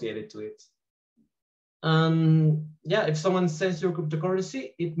associated to it. Yeah, if someone sends your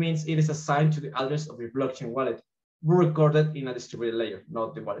cryptocurrency, it means it is assigned to the address of your blockchain wallet, recorded in a distributed layer,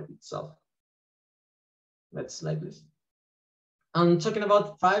 not the wallet itself. Next slide, please. And talking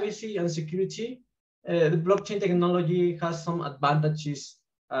about privacy and security, the blockchain technology has some advantages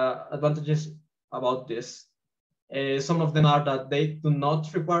about this. Some of them are that they do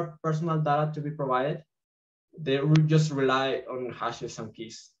not require personal data to be provided. They just rely on hashes and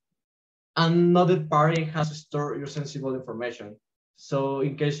keys. Another party has to store your sensible information. So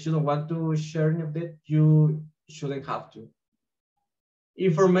in case you don't want to share any of it, you shouldn't have to.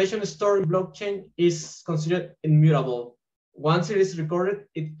 Information stored in blockchain is considered immutable. Once it is recorded,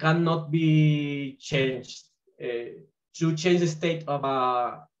 it cannot be changed. To change the state of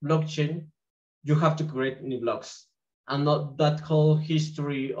a blockchain, you have to create new blocks, and not that whole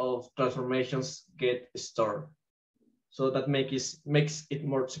history of transformations get stored. So that makes it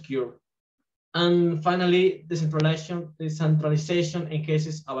more secure. And finally, decentralization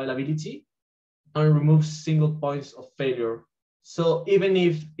enhances availability and removes single points of failure. So even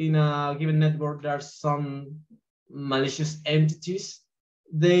if in a given network there are some malicious entities,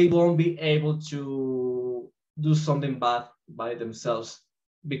 they won't be able to do something bad by themselves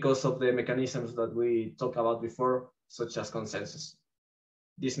because of the mechanisms that we talked about before, such as consensus.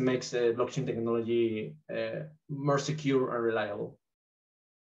 This makes blockchain technology more secure and reliable.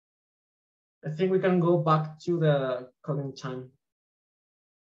 I think we can go back to the coding time.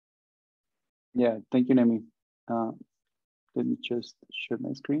 Yeah, thank you, Nemi. Let me just share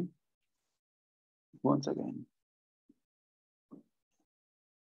my screen once again.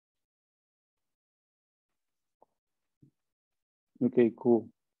 Okay, cool.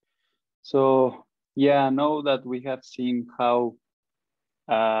 So yeah, now that we have seen how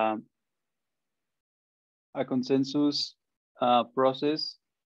a consensus process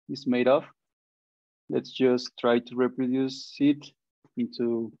is made of, let's just try to reproduce it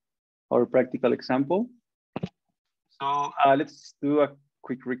into our practical example. So let's do a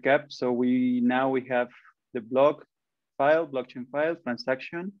quick recap. So we have the block file, blockchain file,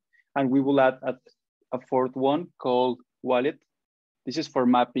 transaction, and we will add a fourth one called wallet. This is for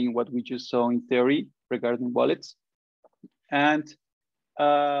mapping what we just saw in theory regarding wallets. And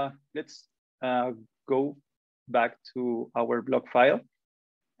let's go back to our block file.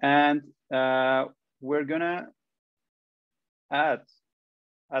 And we're gonna add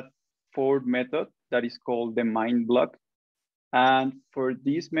a fourth method that is called the mine block. And for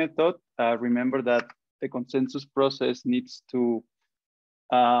this method, remember that the consensus process needs to,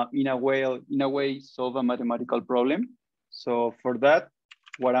 in a way, solve a mathematical problem. So for that,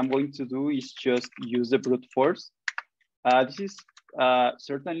 what I'm going to do is just use the brute force. This is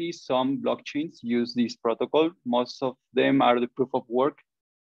certainly some blockchains use this protocol. Most of them are the proof of work.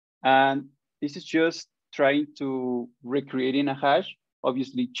 And this is just trying to recreating a hash,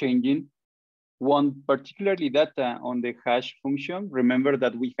 obviously changing one particularly data on the hash function. Remember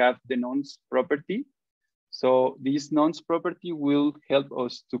that we have the nonce property. So this nonce property will help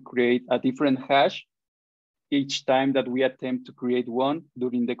us to create a different hash each time that we attempt to create one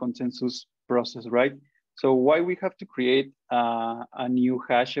during the consensus process, right? So why we have to create a new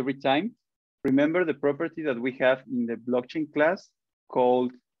hash every time? Remember the property that we have in the blockchain class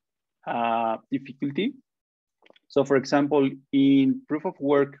called difficulty. So for example, in proof of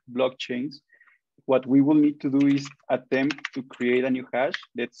work blockchains, what we will need to do is attempt to create a new hash.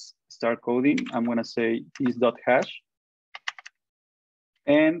 Let's start coding. I'm gonna say is.hash.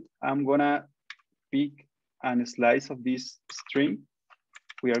 And I'm gonna pick a slice of this string.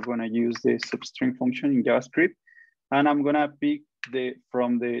 We are gonna use the substring function in JavaScript. And I'm gonna pick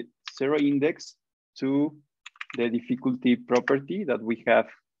from the 0 index to the difficulty property that we have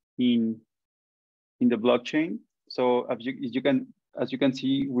in the blockchain. So as you can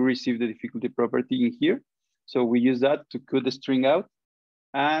see, we receive the difficulty property in here. So we use that to cut the string out.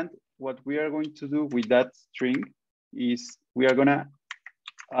 And what we are going to do with that string is we are gonna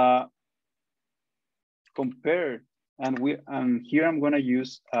compare, and here I'm gonna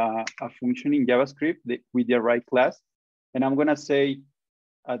use a function in JavaScript with the array class, and I'm gonna say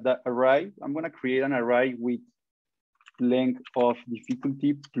the array, I'm gonna create an array with length of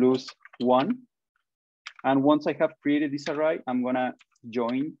difficulty plus 1. And once I have created this array, I'm gonna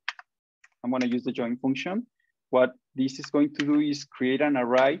use the join function. What this is going to do is create an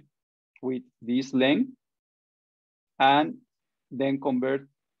array with this length and then convert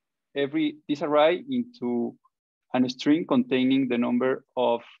this array into a string containing the number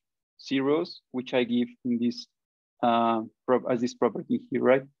of zeros, which I give in this as this property here,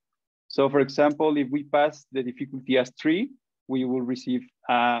 right? So for example, if we pass the difficulty as 3, we will receive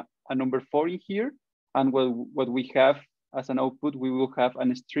a number 4 in here. And what we have as an output, we will have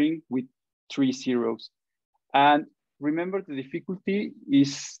a string with 3 zeros. And remember, the difficulty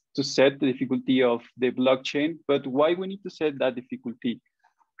is to set the difficulty of the blockchain, but why we need to set that difficulty?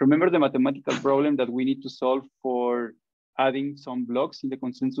 Remember the mathematical problem that we need to solve for adding some blocks in the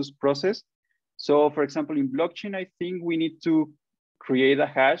consensus process? So for example, in blockchain, I think we need to create a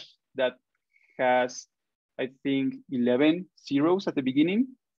hash that has, I think, 11 zeros at the beginning.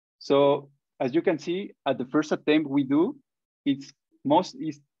 So as you can see, at the first attempt we do, it's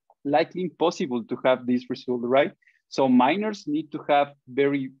likely impossible to have this result, right? So miners need to have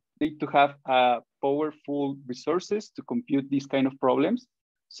powerful resources to compute these kind of problems.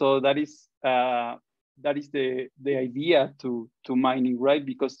 So that is the idea to mining, right?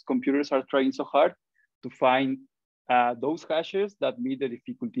 Because computers are trying so hard to find those hashes that meet the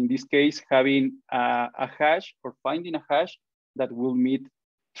difficulty. In this case, having a hash or finding a hash that will meet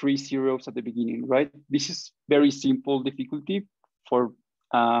 3 zeros at the beginning, right? This is very simple difficulty for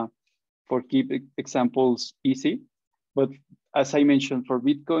keep examples easy. But as I mentioned, for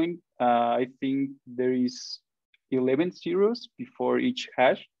Bitcoin, I think there is 11 zeros before each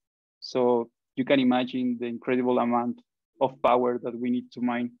hash. So you can imagine the incredible amount of power that we need to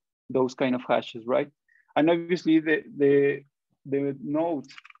mine those kind of hashes, right? And obviously the node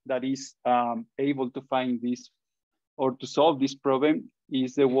that is able to find this or to solve this problem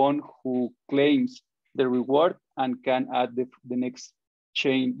is the one who claims the reward and can add the next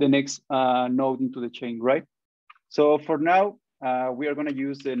node into the chain, right? So for now, we are gonna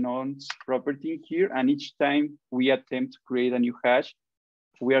use the nonce property here, and each time we attempt to create a new hash,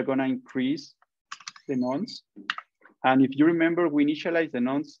 we are gonna increase the nonce. And if you remember, we initialize the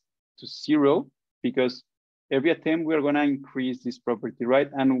nonce to 0 because every attempt we are gonna increase this property, right?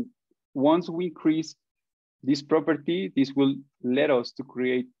 And once we increase this property, this will let us to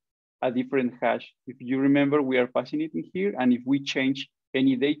create a different hash. If you remember, we are passing it in here, and if we change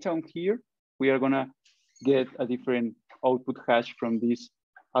any data on here, we are gonna get a different output hash from this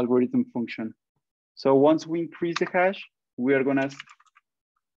algorithm function. So once we increase the hash, we are gonna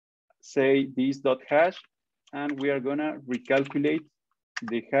say this dot hash, and we are gonna recalculate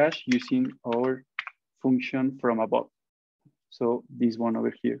the hash using our function from above. So this one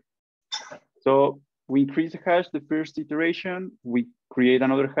over here. So we increase the hash the first iteration, we create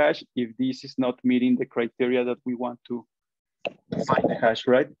another hash if this is not meeting the criteria that we want to find the hash,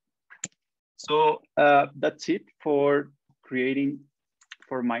 right? So that's it for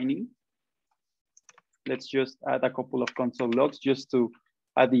mining. Let's just add a couple of console logs just to,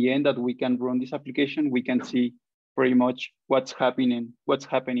 at the end that we can run this application, we can see pretty much what's happening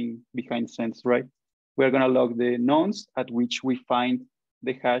behind sense, right? We're gonna log the nonce at which we find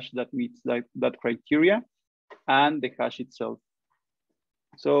the hash that meets that criteria and the hash itself.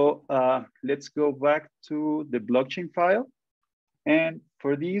 So let's go back to the blockchain file. And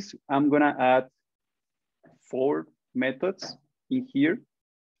for this, I'm gonna add 4 methods in here.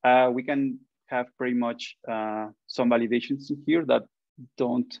 We can have pretty much some validations in here that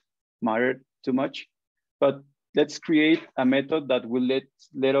don't matter too much, but let's create a method that will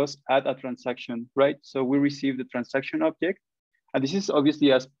let us add a transaction, right? So we receive the transaction object, and this is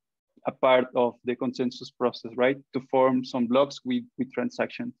obviously as a part of the consensus process, right? To form some blocks with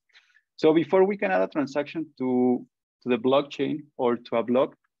transactions. So before we can add a transaction to the blockchain or to a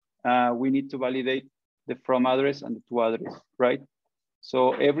block, we need to validate the from address and the to address, right?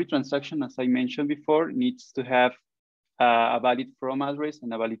 So every transaction, as I mentioned before, needs to have a valid from address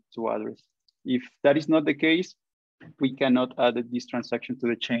and a valid to address. If that is not the case, we cannot add this transaction to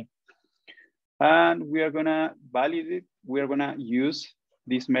the chain. And we are gonna validate, we are gonna use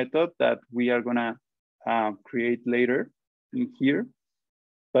this method that we are gonna create later in here.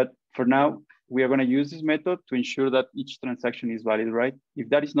 But for now, we are gonna use this method to ensure that each transaction is valid, right? If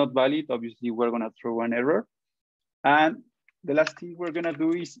that is not valid, obviously we're gonna throw an error. And the last thing we're gonna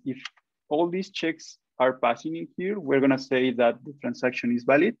do is if all these checks are passing in here, we're gonna say that the transaction is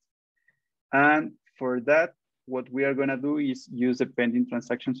valid. And for that, what we are gonna do is use the pending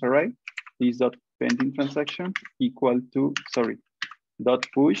transactions array. This dot pending transaction equal to, sorry, dot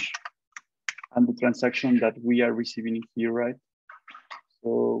push and the transaction that we are receiving here, right?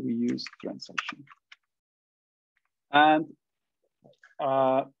 So we use transaction. And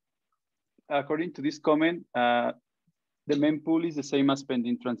according to this comment, the mempool is the same as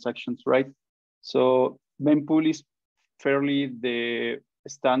pending transactions, right? So mempool is fairly the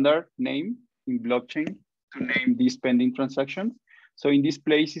standard name in blockchain to name these pending transactions. So in these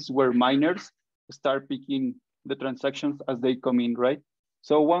places where miners start picking the transactions as they come in, right?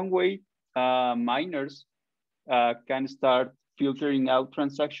 So one way miners can start filtering out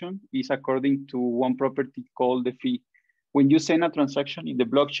transaction is according to one property called the fee. When you send a transaction in the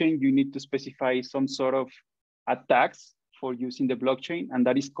blockchain, you need to specify some sort of a tax for using the blockchain, and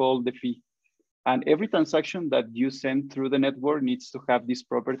that is called the fee. And every transaction that you send through the network needs to have this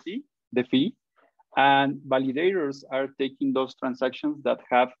property, the fee. And validators are taking those transactions that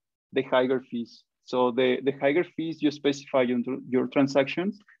have the higher fees. So the higher fees you specify in your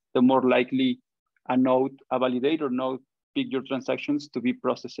transactions, the more likely a validator node pick your transactions to be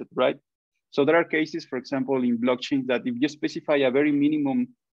processed, right? So there are cases, for example, in blockchains that if you specify a very minimum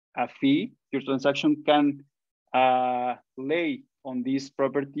fee, your transaction can lay on this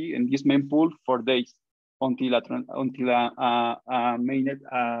property and this mempool for days until a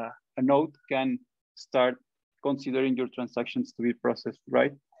node can start considering your transactions to be processed,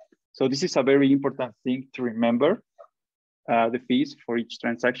 right? So this is a very important thing to remember, the fees for each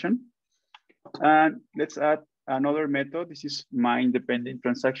transaction. And let's add another method. This is mine dependent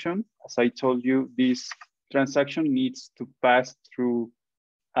transaction. As I told you, this transaction needs to pass through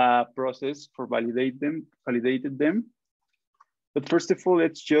a process for validated them. But first of all,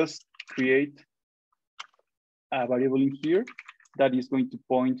 let's just create a variable in here that is going to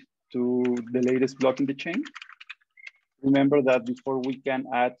point to the latest block in the chain. Remember that before we can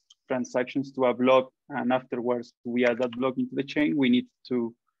add transactions to a block and afterwards we add that block into the chain, we need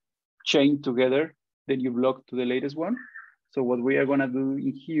to chain together the new block to the latest one. So what we are gonna do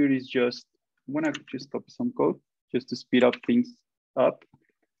in here is I'm gonna just copy some code just to speed up things up.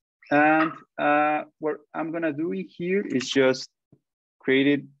 And what I'm gonna do in here is just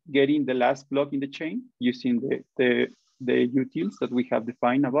getting the last block in the chain using the utils that we have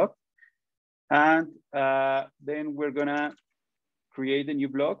defined above. And then we're gonna create a new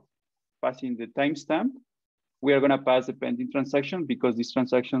block, passing the timestamp. We are gonna pass the pending transaction because these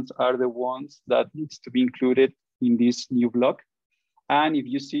transactions are the ones that needs to be included in this new block. And if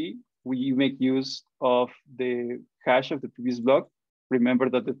you see, we make use of the hash of the previous block. Remember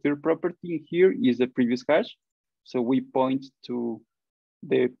that the third property here is the previous hash. So we point to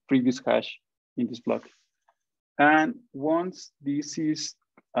the previous hash in this block. And once this is,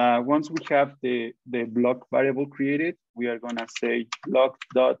 once we have the block variable created, we are gonna say block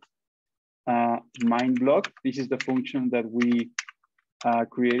dot mine block. This is the function that we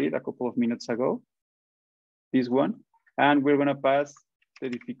created a couple of minutes ago, this one. And we're gonna pass the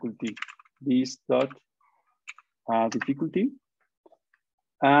difficulty, this dot difficulty.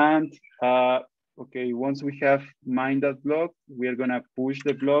 And okay, once we have mined that block, we are gonna push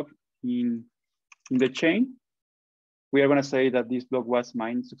the block in the chain. We are gonna say that this block was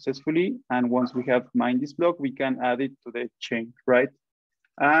mined successfully. And once we have mined this block, we can add it to the chain, right?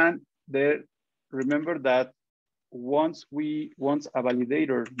 And there, remember that once a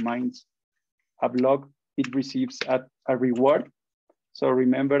validator mines a block, it receives a reward. So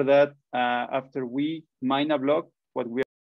remember that after we mine a block, what we